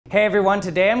Hey everyone,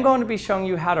 today I'm going to be showing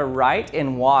you how to write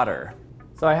in water.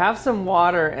 So I have some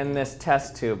water in this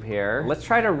test tube here. Let's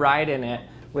try to write in it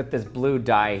with this blue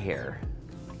dye here.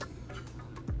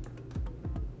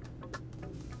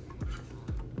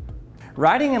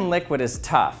 Writing in liquid is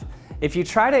tough. If you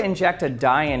try to inject a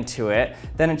dye into it,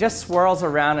 then it just swirls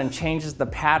around and changes the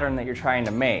pattern that you're trying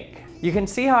to make. You can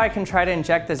see how I can try to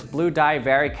inject this blue dye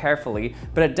very carefully,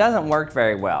 but it doesn't work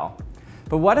very well.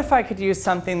 But what if I could use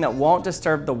something that won't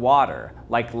disturb the water,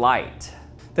 like light?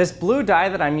 This blue dye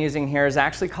that I'm using here is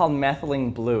actually called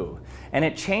methylene blue, and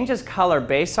it changes color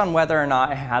based on whether or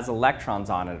not it has electrons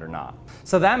on it or not.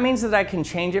 So that means that I can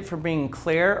change it from being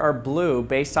clear or blue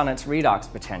based on its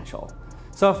redox potential.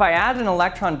 So if I add an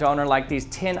electron donor like these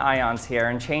tin ions here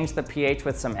and change the pH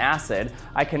with some acid,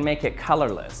 I can make it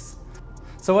colorless.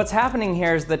 So what's happening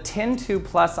here is the tin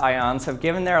 2+ ions have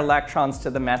given their electrons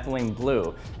to the methylene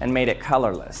blue and made it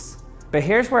colorless. But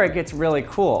here's where it gets really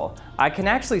cool. I can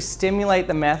actually stimulate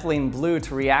the methylene blue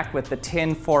to react with the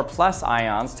tin 4+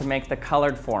 ions to make the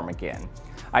colored form again.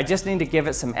 I just need to give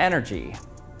it some energy.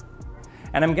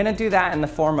 And I'm going to do that in the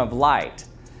form of light.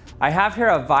 I have here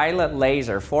a violet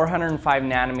laser, 405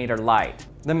 nanometer light.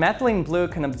 The methylene blue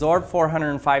can absorb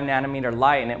 405 nanometer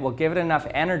light and it will give it enough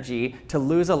energy to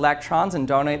lose electrons and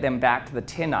donate them back to the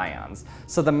tin ions.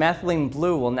 So the methylene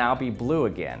blue will now be blue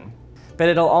again. But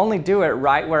it'll only do it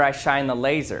right where I shine the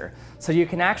laser. So you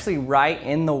can actually write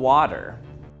in the water.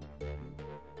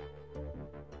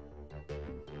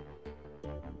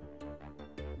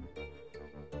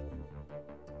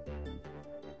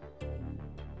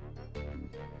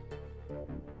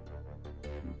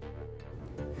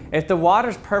 If the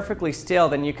water's perfectly still,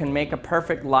 then you can make a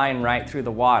perfect line right through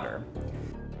the water.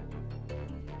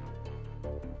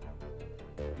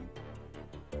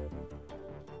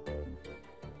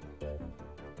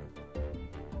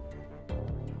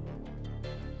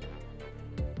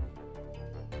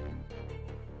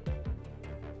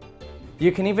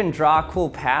 You can even draw cool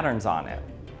patterns on it.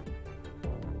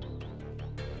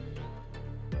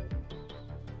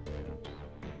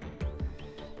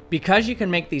 Because you can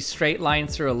make these straight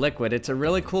lines through a liquid, it's a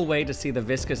really cool way to see the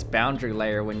viscous boundary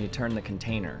layer when you turn the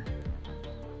container.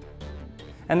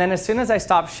 And then as soon as I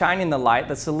stop shining the light,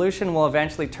 the solution will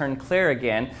eventually turn clear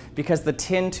again because the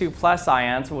tin 2+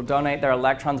 ions will donate their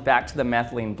electrons back to the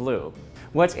methylene blue.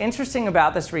 What's interesting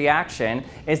about this reaction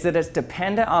is that it's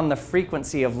dependent on the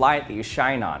frequency of light that you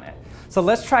shine on it. So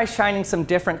let's try shining some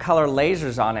different color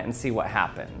lasers on it and see what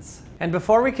happens. And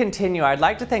before we continue, I'd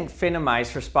like to thank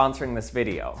Finimize for sponsoring this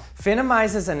video.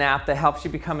 Finimize is an app that helps you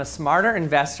become a smarter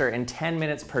investor in 10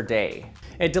 minutes per day.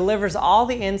 It delivers all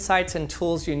the insights and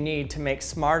tools you need to make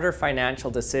smarter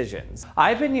financial decisions.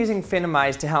 I've been using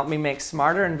Finimize to help me make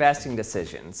smarter investing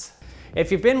decisions.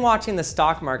 If you've been watching the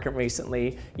stock market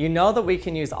recently, you know that we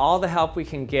can use all the help we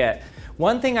can get.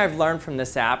 One thing I've learned from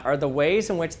this app are the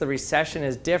ways in which the recession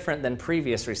is different than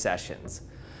previous recessions.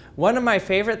 One of my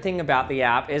favorite things about the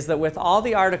app is that with all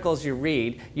the articles you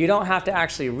read, you don't have to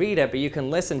actually read it, but you can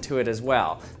listen to it as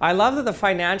well. I love that the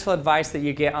financial advice that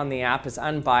you get on the app is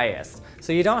unbiased,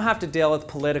 so you don't have to deal with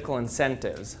political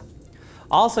incentives.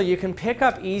 Also, you can pick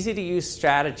up easy-to-use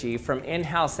strategy from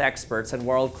in-house experts and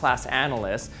world-class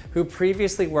analysts who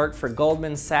previously worked for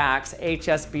Goldman Sachs,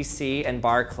 HSBC, and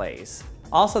Barclays.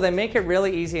 Also, they make it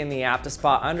really easy in the app to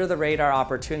spot under-the-radar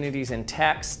opportunities in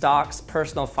tech, stocks,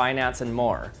 personal finance, and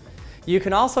more. You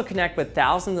can also connect with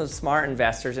thousands of smart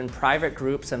investors in private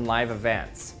groups and live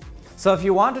events. So if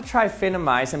you want to try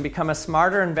Finimize and become a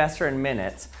smarter investor in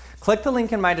minutes, click the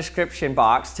link in my description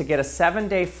box to get a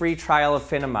 7-day free trial of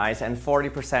Finimize and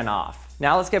 40% off.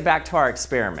 Now let's get back to our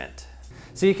experiment.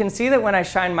 So you can see that when I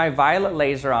shine my violet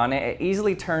laser on it, it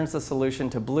easily turns the solution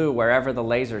to blue wherever the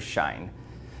lasers shine.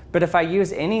 But if I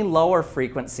use any lower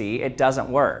frequency, it doesn't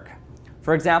work.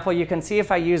 For example, you can see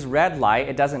if I use red light,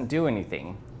 it doesn't do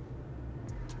anything.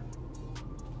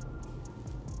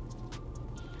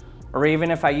 Or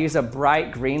even if I use a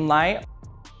bright green light.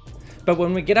 But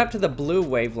when we get up to the blue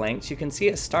wavelengths, you can see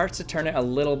it starts to turn it a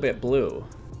little bit blue.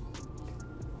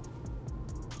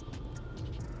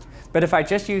 But if I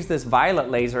just use this violet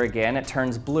laser again, it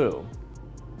turns blue.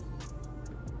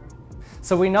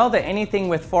 So we know that anything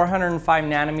with 405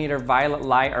 nanometer violet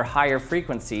light or higher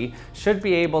frequency should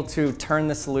be able to turn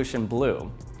the solution blue.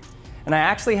 And I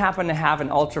actually happen to have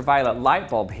an ultraviolet light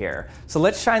bulb here. So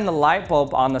let's shine the light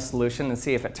bulb on the solution and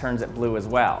see if it turns it blue as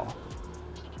well.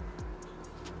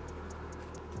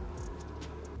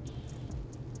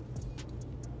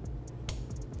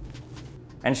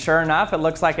 And sure enough, it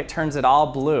looks like it turns it all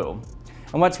blue.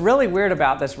 And what's really weird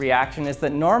about this reaction is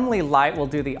that normally light will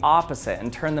do the opposite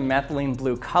and turn the methylene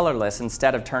blue colorless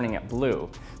instead of turning it blue.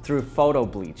 through photo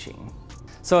bleaching.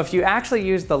 So if you actually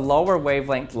use the lower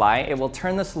wavelength light, it will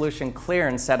turn the solution clear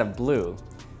instead of blue.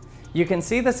 You can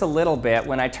see this a little bit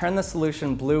when I turn the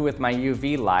solution blue with my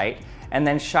UV light and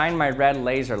then shine my red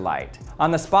laser light.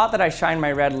 On the spot that I shine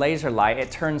my red laser light, it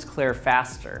turns clear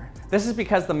faster. This is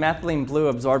because the methylene blue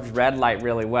absorbs red light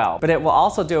really well, but it will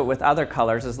also do it with other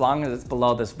colors as long as it's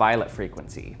below this violet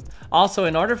frequency. Also,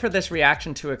 in order for this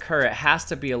reaction to occur, it has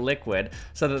to be a liquid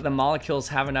so that the molecules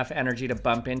have enough energy to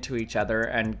bump into each other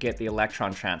and get the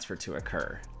electron transfer to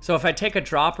occur. So if I take a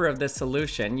dropper of this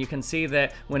solution, you can see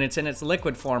that when it's in its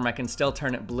liquid form, I can still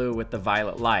turn it blue with the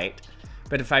violet light.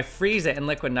 But if I freeze it in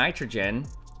liquid nitrogen,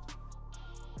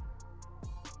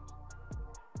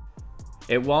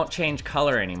 it won't change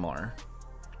color anymore.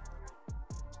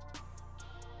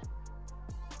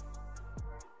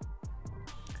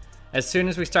 As soon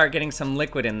as we start getting some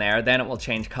liquid in there, then it will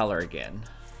change color again.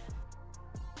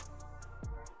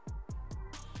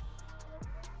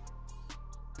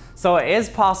 So it is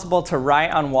possible to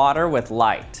write on water with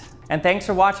light. And thanks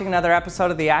for watching another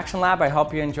episode of the Action Lab. I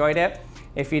hope you enjoyed it.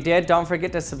 If you did, don't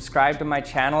forget to subscribe to my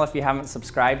channel if you haven't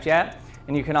subscribed yet.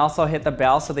 And you can also hit the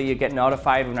bell so that you get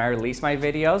notified when I release my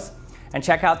videos. And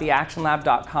check out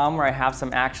theactionlab.com where I have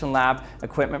some Action Lab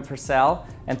equipment for sale.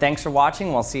 And thanks for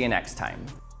watching. We'll see you next time.